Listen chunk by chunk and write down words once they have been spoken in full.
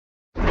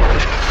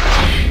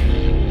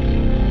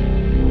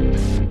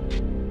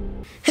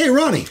Hey,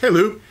 Ronnie. Hey,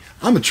 Lou.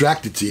 I'm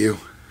attracted to you.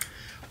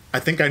 I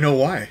think I know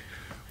why.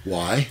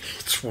 Why?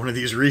 It's one of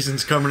these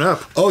reasons coming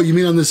up. Oh, you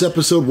mean on this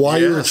episode why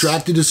you're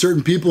attracted to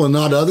certain people and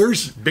not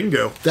others?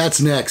 Bingo.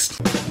 That's next.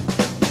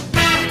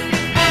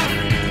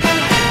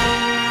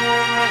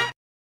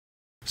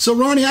 So,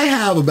 Ronnie, I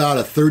have about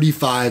a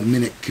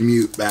 35-minute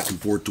commute back and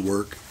forth to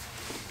work.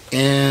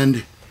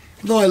 And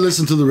though I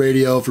listen to the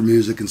radio for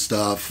music and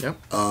stuff,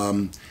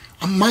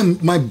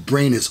 my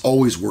brain is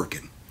always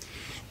working.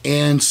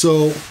 And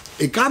so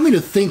it got me to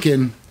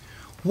thinking,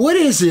 what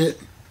is it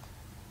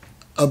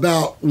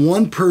about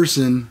one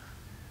person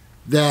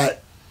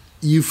that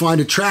you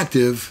find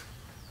attractive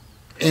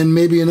and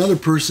maybe another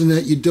person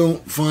that you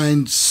don't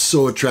find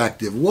so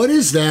attractive? What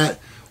is that?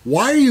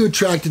 Why are you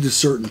attracted to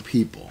certain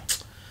people?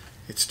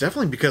 It's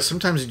definitely because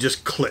sometimes it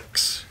just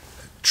clicks.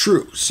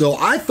 True. So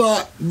I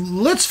thought,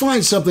 let's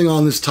find something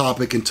on this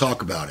topic and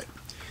talk about it.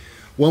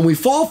 When we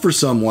fall for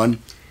someone,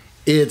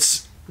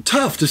 it's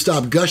tough to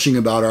stop gushing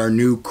about our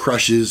new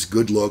crushes,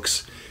 good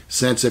looks,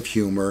 sense of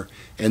humor,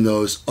 and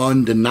those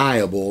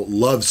undeniable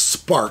love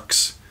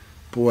sparks.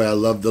 Boy, I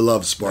love the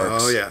love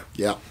sparks. Oh, yeah.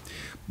 Yeah.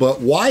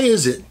 But why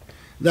is it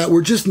that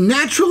we're just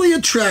naturally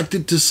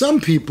attracted to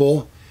some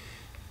people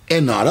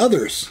and not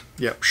others?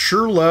 Yep.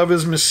 Sure, love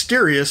is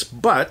mysterious,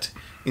 but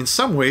in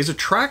some ways,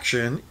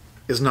 attraction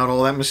is not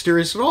all that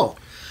mysterious at all.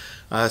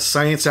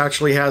 Science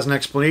actually has an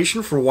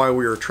explanation for why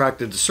we are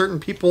attracted to certain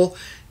people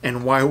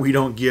and why we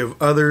don't give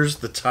others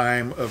the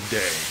time of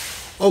day.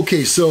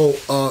 Okay, so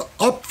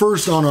up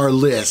first on our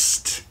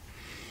list,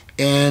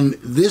 and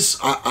this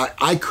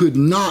I could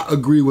not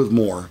agree with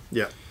more.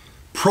 Yeah.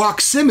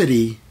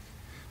 Proximity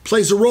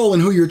plays a role in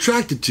who you're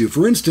attracted to.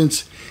 For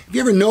instance, have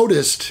you ever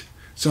noticed,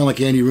 sound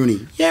like Andy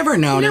Rooney, you ever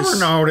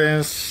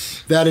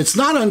notice that it's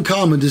not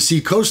uncommon to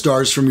see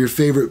co-stars from your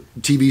favorite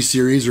TV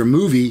series or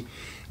movie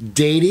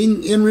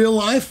dating in real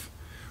life?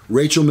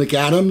 Rachel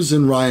McAdams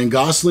and Ryan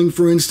Gosling,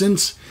 for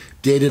instance,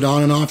 dated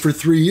on and off for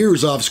 3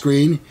 years off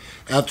screen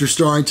after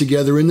starring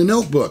together in The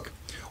Notebook.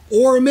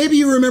 Or maybe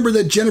you remember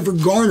that Jennifer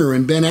Garner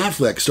and Ben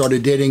Affleck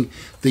started dating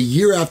the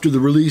year after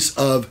the release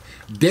of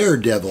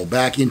Daredevil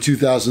back in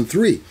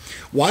 2003.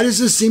 Why does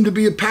this seem to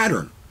be a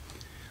pattern?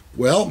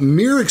 Well,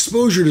 mere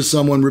exposure to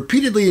someone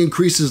repeatedly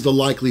increases the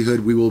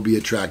likelihood we will be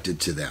attracted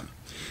to them.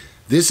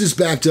 This is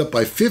backed up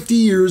by 50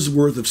 years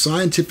worth of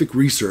scientific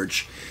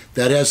research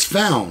that has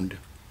found,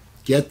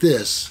 get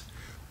this,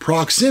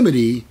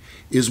 proximity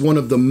is one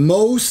of the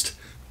most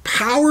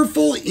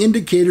powerful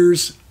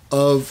indicators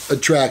of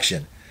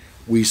attraction.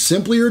 We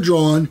simply are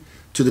drawn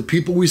to the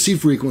people we see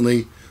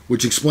frequently,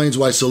 which explains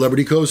why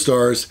celebrity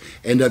co-stars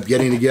end up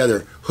getting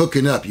together,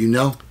 hooking up, you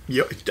know?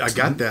 Yeah, I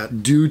got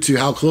that. Due to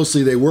how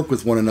closely they work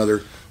with one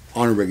another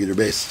on a regular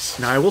basis.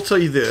 Now, I will tell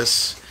you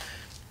this,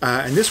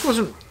 and this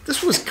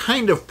was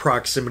kind of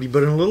proximity,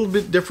 but in a little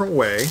bit different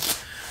way.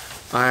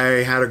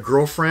 I had a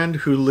girlfriend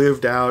who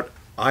lived out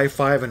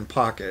I-5 and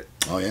Pocket.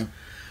 Oh, yeah?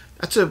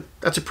 That's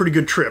a pretty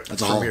good trip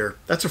from here.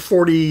 That's a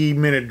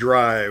 40-minute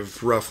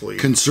drive, roughly.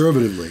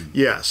 Conservatively.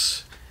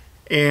 Yes.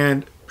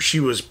 And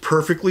she was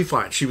perfectly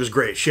fine. She was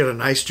great. She had a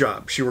nice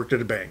job. She worked at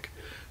a bank.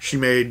 She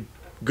made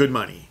good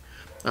money.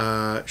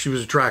 She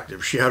was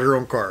attractive. She had her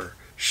own car.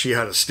 She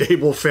had a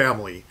stable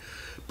family.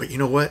 But you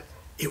know what?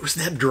 It was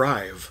that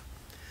drive.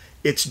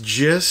 It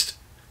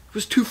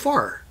was too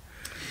far.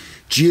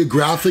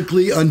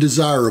 Geographically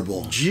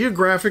undesirable.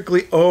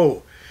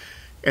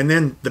 And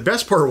then the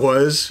best part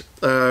was,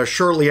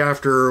 shortly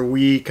after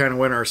we kind of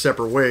went our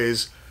separate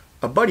ways,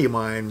 a buddy of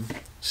mine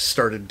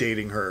started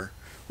dating her,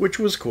 which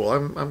was cool.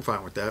 I'm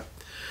fine with that.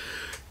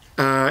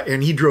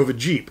 And he drove a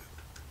Jeep.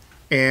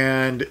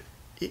 And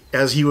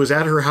as he was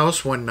at her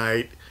house one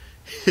night,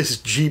 his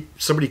Jeep,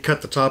 somebody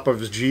cut the top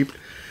of his Jeep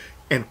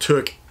and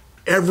took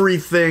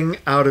everything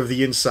out of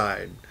the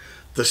inside.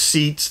 The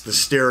seats, the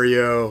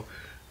stereo,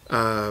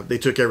 they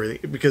took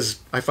everything. Because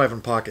I-5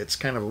 and Pocket's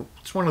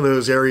it's one of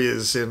those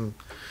areas in...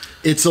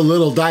 It's a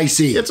little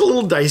dicey. It's a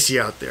little dicey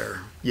out there.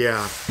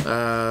 Yeah.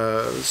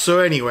 So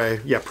anyway,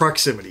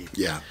 proximity.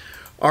 Yeah.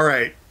 All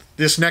right.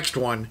 This next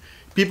one.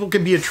 People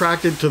can be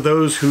attracted to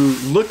those who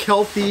look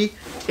healthy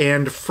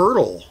and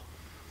fertile.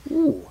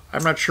 Ooh.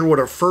 I'm not sure what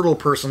a fertile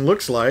person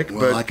looks like.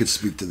 Well, I could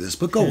speak to this,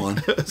 but go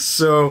on.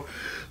 So,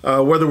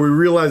 whether we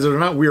realize it or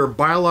not, we are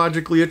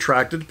biologically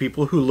attracted to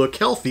people who look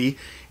healthy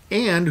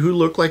and who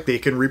look like they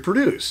can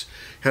reproduce.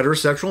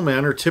 Heterosexual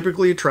men are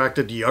typically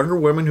attracted to younger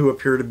women who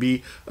appear to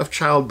be of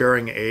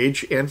childbearing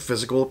age and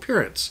physical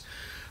appearance.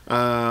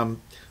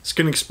 This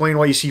can explain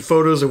why you see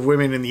photos of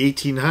women in the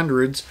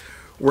 1800s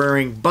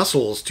wearing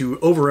bustles to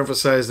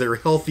overemphasize their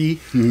healthy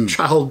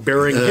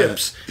childbearing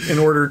hips in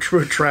order to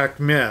attract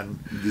men.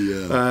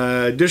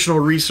 Yeah. Additional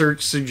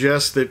research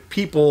suggests that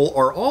people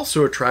are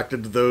also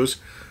attracted to those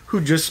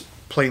who just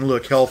plain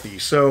look healthy.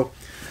 So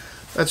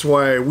that's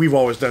why we've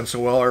always done so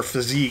well. Our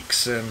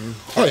physiques and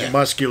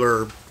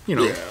muscular,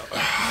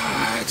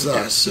 it's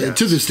us. Yes.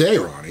 To this day,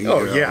 Ronnie.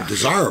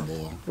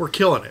 Desirable. We're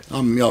killing it.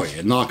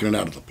 Knocking it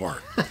out of the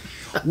park.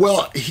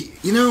 Well,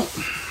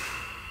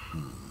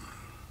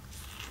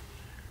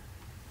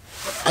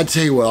 I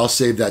tell you what, I'll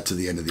save that to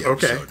the end of the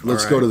episode. Okay.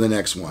 Let's go to the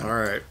next one. All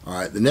right. All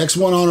right. The next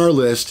one on our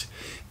list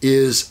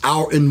is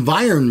our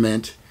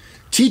environment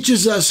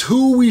teaches us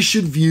who we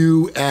should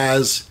view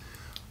as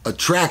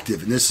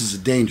attractive. And this is a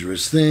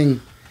dangerous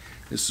thing.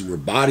 This is where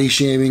body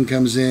shaming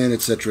comes in,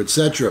 etc.,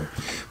 etc.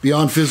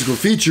 Beyond physical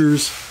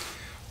features,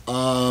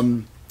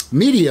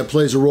 media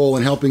plays a role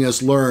in helping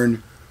us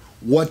learn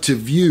what to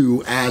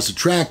view as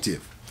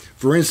attractive.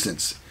 For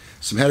instance,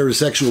 some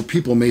heterosexual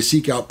people may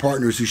seek out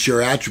partners who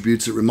share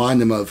attributes that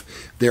remind them of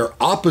their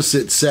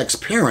opposite sex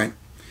parent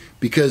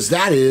because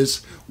that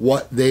is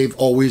what they've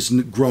always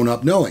grown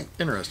up knowing.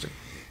 Interesting.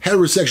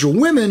 Heterosexual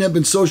women have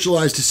been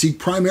socialized to seek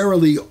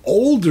primarily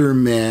older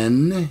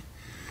men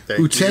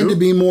who tend to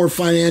be more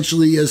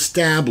financially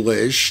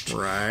established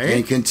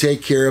and can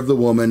take care of the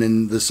woman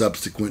and the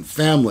subsequent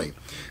family.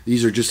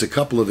 These are just a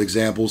couple of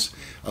examples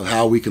of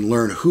how we can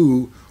learn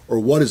who or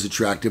what is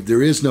attractive.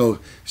 There is no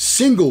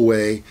single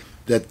way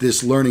that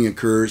this learning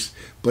occurs,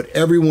 but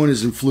everyone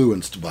is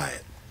influenced by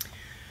it.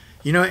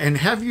 You know, and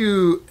have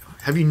you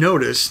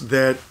noticed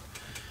that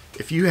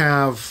if you're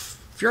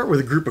out with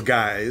a group of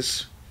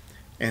guys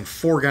and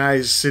 4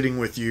 guys sitting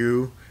with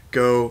you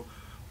go,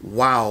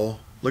 wow,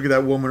 look at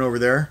that woman over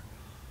there.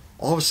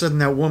 All of a sudden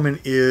that woman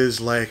is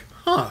like,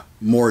 huh.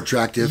 More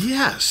attractive?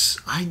 Yes,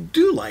 I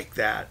do like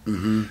that.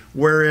 Mm-hmm.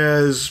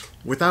 Whereas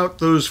without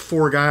those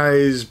 4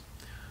 guys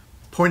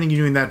pointing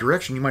you in that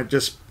direction, you might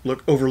just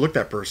overlook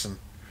that person.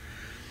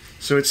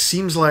 So it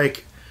seems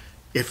like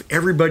if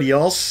everybody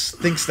else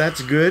thinks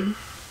that's good,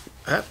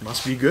 that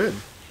must be good.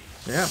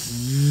 Yeah.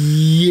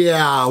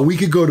 Yeah, we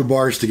could go to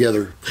bars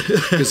together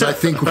because I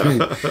think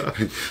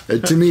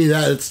to me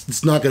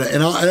it's not gonna.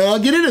 And I'll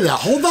get into that.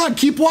 Hold on,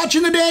 keep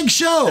watching the dang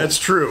show. That's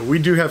true. We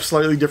do have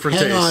slightly different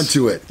tastes. Hang on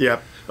to it.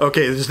 Yep.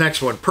 Okay, this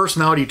next one.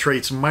 Personality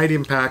traits might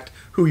impact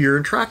who you're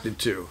attracted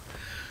to.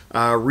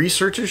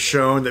 Research has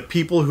shown that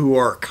people who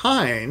are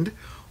kind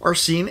are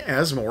seen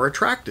as more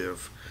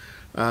attractive.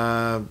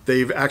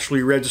 They've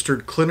actually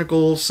registered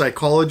clinical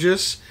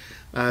psychologists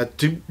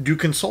to do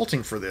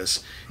consulting for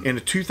this. In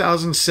a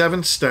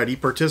 2007 study,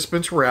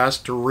 participants were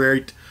asked to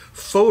rate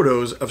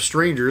photos of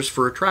strangers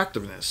for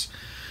attractiveness.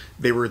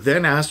 They were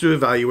then asked to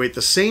evaluate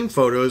the same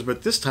photos,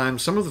 but this time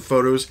some of the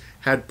photos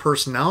had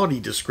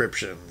personality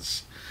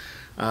descriptions.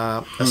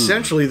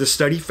 Essentially, the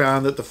study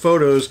found that the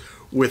photos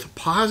with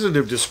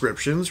positive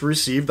descriptions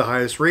received the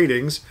highest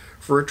ratings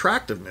for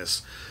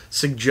attractiveness,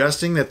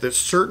 suggesting that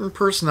certain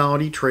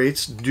personality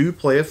traits do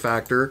play a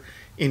factor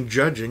in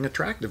judging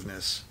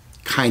attractiveness.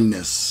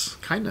 Kindness.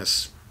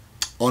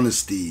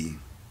 Honesty.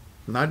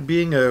 Not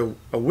being a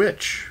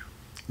witch.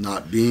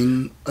 Not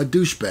being a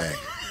douchebag.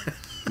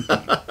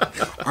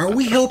 Are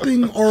we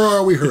helping or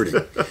are we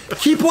hurting?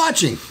 Keep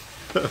watching.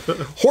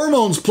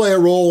 Hormones play a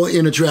role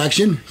in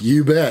attraction.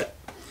 You bet.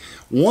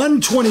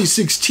 One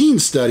 2016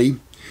 study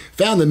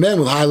found that men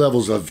with high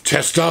levels of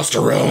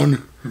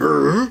testosterone,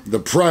 the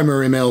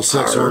primary male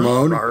sex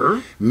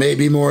hormone, may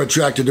be more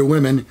attracted to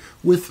women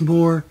with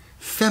more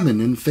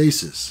feminine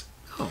faces,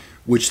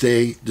 which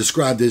they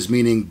described as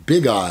meaning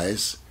big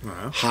eyes,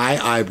 high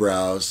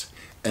eyebrows,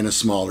 and a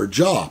smaller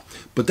jaw.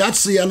 But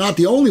that's not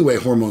the only way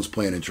hormones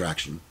play an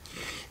attraction.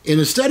 In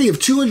a study of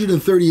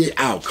 238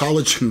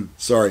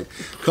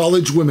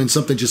 college women,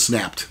 something just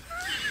snapped.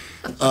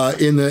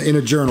 In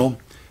a journal,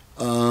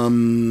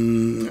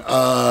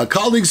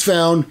 colleagues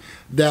found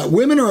that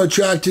women are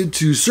attracted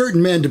to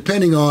certain men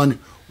depending on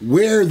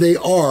where they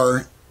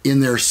are in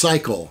their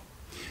cycle.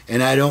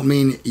 And I don't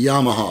mean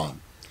Yamaha.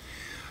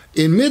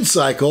 In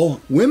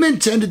mid-cycle, women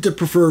tended to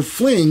prefer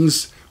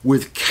flings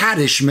with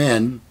caddish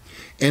men,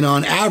 and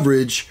on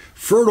average,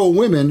 fertile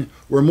women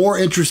were more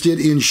interested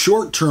in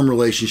short-term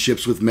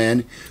relationships with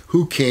men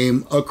who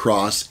came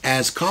across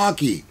as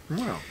cocky.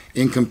 Wow.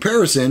 In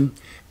comparison,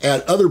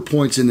 at other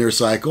points in their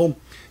cycle,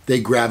 they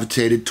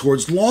gravitated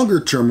towards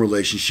longer-term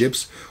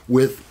relationships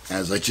with,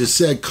 as I just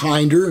said,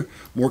 kinder,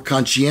 more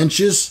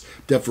conscientious,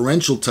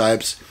 deferential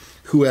types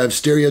who have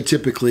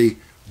stereotypically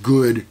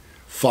good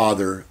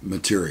father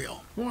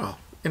material. Wow,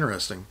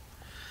 interesting.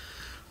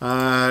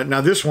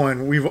 Now this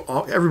one,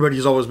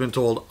 everybody's always been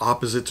told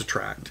opposites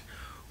attract.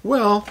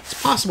 Well,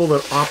 it's possible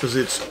that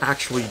opposites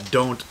actually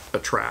don't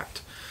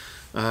attract.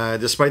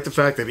 Despite the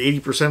fact that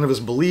 80% of us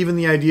believe in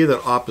the idea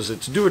that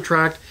opposites do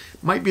attract,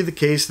 it might be the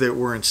case that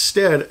we're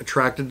instead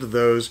attracted to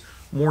those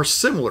more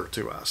similar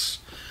to us.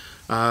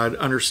 To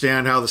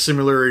understand how the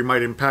similarity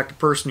might impact a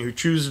person who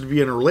chooses to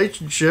be in a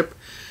relationship,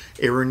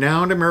 a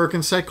renowned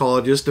American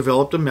psychologist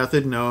developed a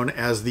method known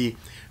as the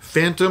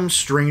Phantom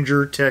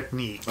Stranger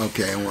Technique.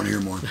 Okay, I want to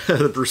hear more.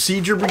 The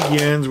procedure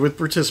begins with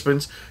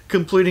participants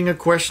completing a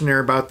questionnaire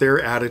about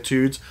their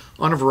attitudes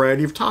on a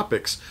variety of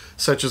topics,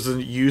 such as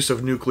the use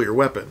of nuclear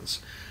weapons.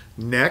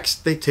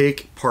 Next, they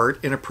take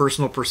part in a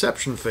personal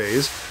perception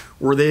phase,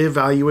 where they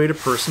evaluate a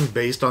person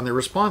based on their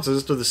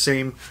responses to the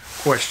same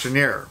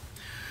questionnaire.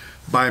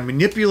 By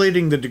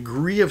manipulating the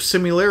degree of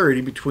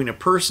similarity between a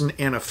person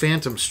and a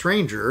phantom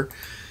stranger,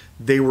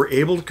 they were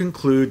able to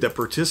conclude that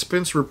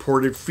participants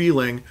reported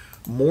feeling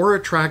more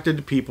attracted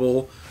to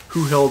people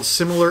who held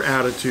similar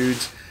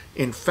attitudes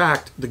In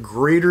fact, the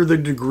greater the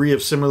degree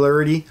of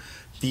similarity,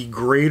 the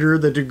greater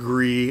the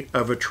degree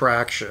of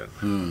attraction.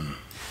 And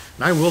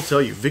I will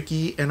tell you,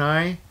 Vicky and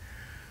I,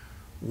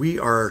 we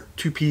are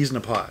two peas in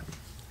a pod.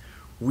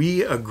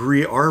 We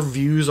agree. Our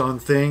views on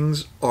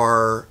things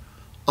are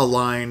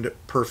aligned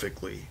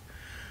perfectly.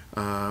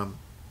 And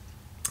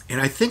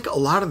I think a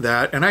lot of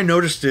that, and I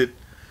noticed it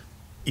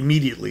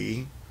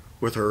immediately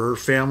with her. Her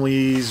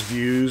family's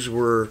views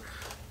were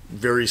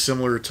very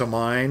similar to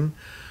mine.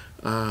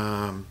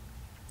 And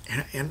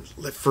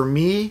for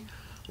me,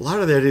 a lot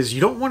of that is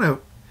you don't want to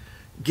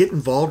get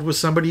involved with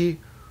somebody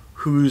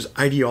whose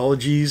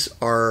ideologies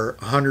are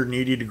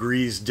 180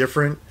 degrees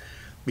different,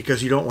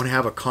 because you don't want to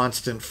have a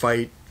constant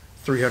fight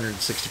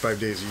 365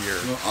 days a year.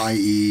 Well,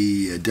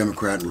 i.e. a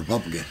Democrat and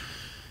Republican.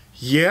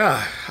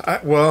 Yeah.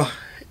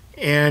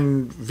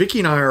 And Vicky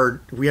and I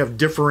we have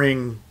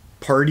differing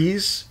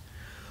parties,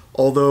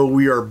 although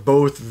we are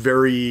both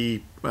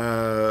very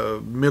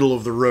middle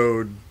of the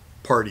road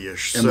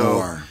partyish.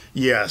 MOR. So,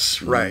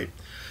 yes, right.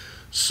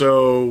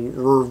 So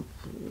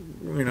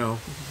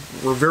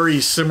we're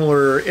very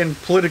similar,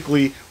 and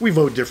politically we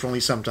vote differently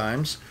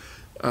sometimes,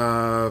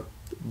 but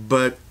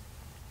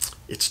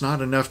it's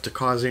not enough to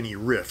cause any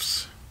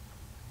rifts.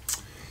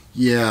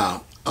 Yeah.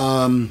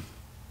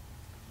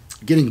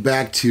 Getting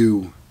back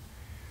to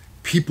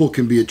people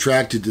can be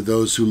attracted to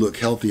those who look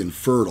healthy and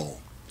fertile.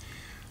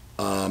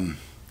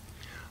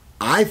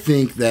 I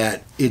think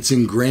that it's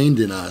ingrained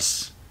in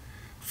us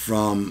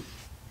from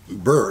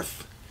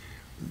birth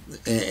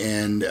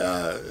and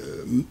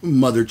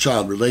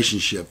mother-child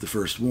relationship, the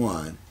first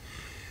one,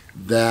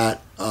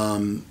 that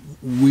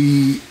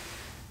we,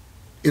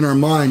 in our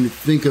mind,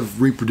 think of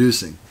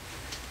reproducing.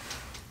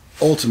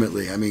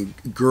 Ultimately, I mean,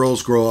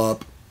 girls grow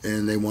up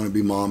and they want to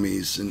be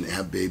mommies and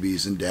have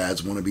babies, and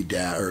dads want to be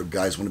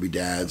guys want to be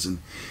dads, and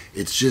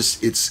it's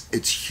just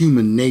it's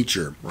human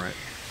nature. Right.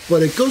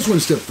 But it goes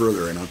one step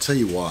further, and I'll tell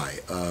you why.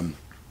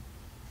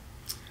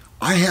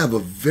 I have a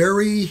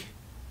very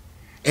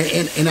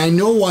and I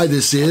know why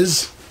this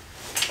is,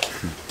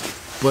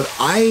 but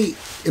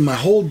in my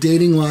whole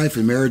dating life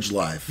and marriage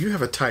life, You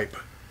have a type.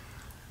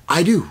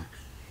 I do,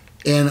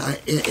 and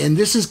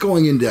this is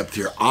going in depth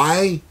here.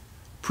 I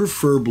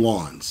prefer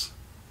blondes,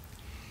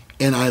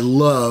 and I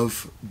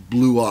love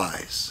blue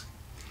eyes,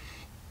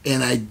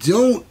 and I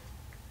don't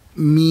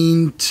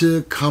mean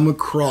to come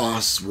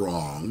across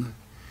wrong,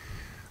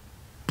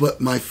 but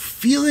my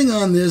feeling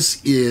on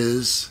this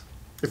is,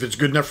 if it's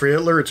good enough for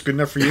Hitler, it's good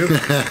enough for you.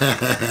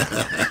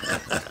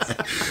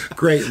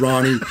 Great,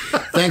 Ronnie.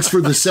 Thanks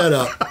for the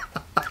setup.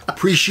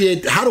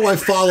 Appreciate. How do I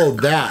follow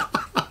that?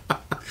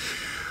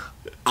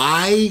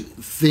 I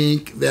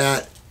think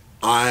that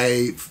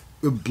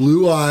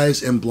blue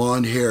eyes and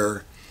blonde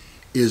hair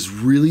is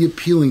really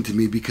appealing to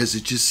me because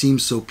it just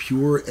seems so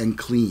pure and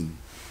clean.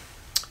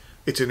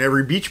 It's in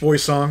every Beach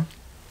Boys song.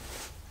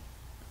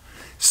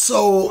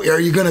 So, are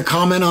you going to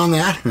comment on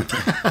that?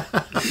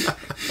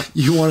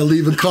 You want to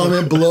leave a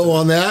comment below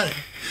on that?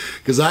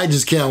 Because I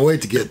just can't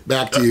wait to get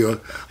back to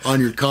you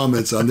on your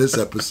comments on this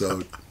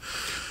episode.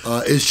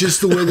 It's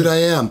just the way that I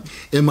am.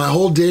 In my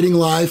whole dating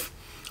life,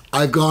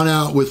 I've gone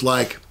out with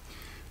like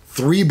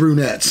 3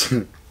 brunettes.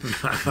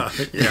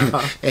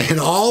 Yeah. And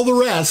all the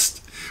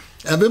rest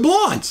have been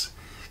blondes.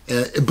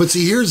 But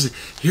see, here's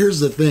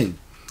the thing.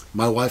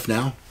 My wife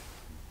now,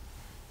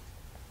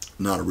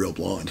 not a real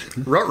blonde.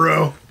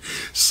 Ruh-roh.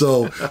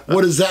 So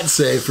what does that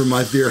say for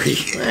my theory?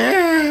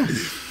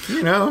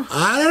 You know.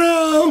 I don't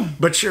know.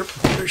 But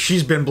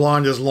she's been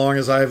blonde as long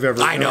as I've ever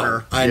known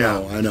her. I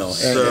know.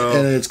 So,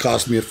 and it's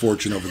cost me a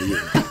fortune over the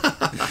years.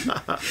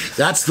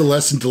 That's the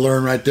lesson to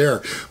learn right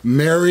there.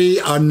 Marry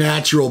a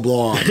natural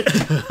blonde.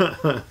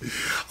 All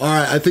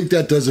right, I think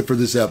that does it for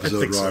this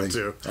episode, Ronnie.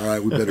 So too. All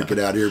right, we better get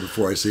out of here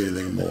before I say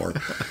anything more.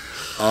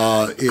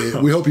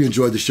 We hope you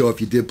enjoyed the show. If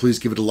you did, please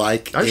give it a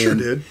like. I sure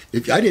did.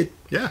 I did.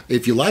 Yeah.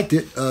 If you liked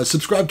it,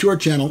 subscribe to our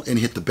channel and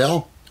hit the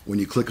bell. When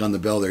you click on the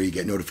bell there, you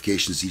get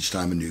notifications each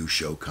time a new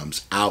show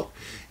comes out.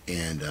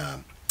 And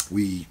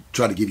we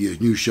try to give you a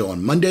new show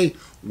on Monday,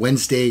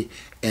 Wednesday,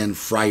 and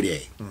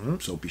Friday.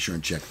 So be sure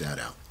and check that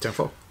out.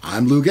 Tenfo.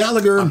 I'm Lou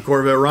Gallagher. I'm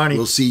Corvette Ronnie.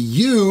 We'll see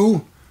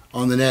you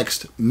on the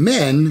next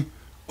Men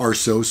Are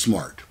So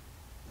Smart.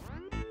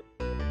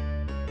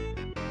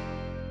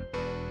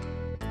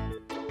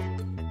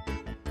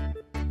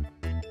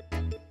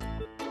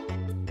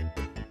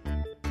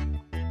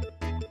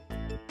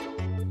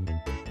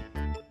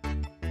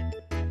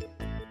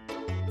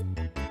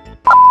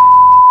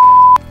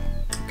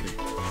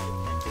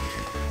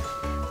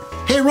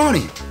 Hey,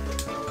 Ronnie.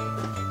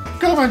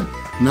 Coming.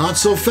 Not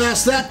so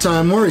fast that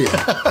time, were you?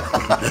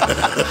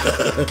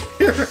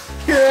 Here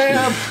I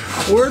am.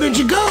 Where did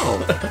you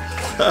go?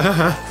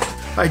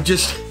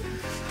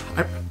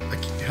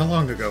 How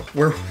long ago?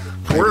 Where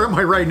am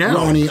I right now?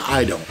 Ronnie,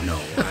 I don't know.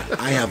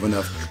 I have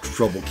enough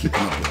trouble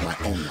keeping up with my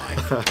own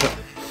life.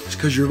 It's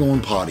because you're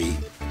going potty.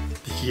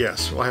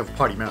 Yes, well, I have a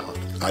potty mouth.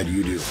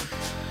 You do.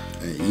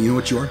 You know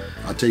what you are?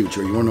 I'll tell you what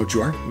you are. You want to know what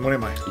you are? What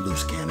am I?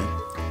 Loose cannon.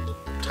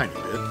 Tiny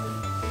bit.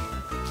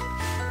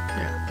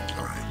 Yeah.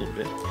 All right. little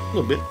bit. A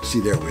little bit. See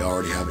there, we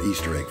already have an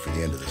Easter egg for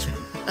the end of this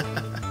one.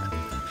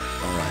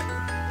 All right.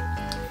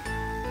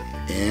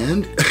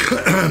 And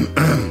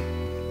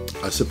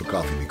a sip of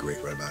coffee would be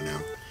great right about now.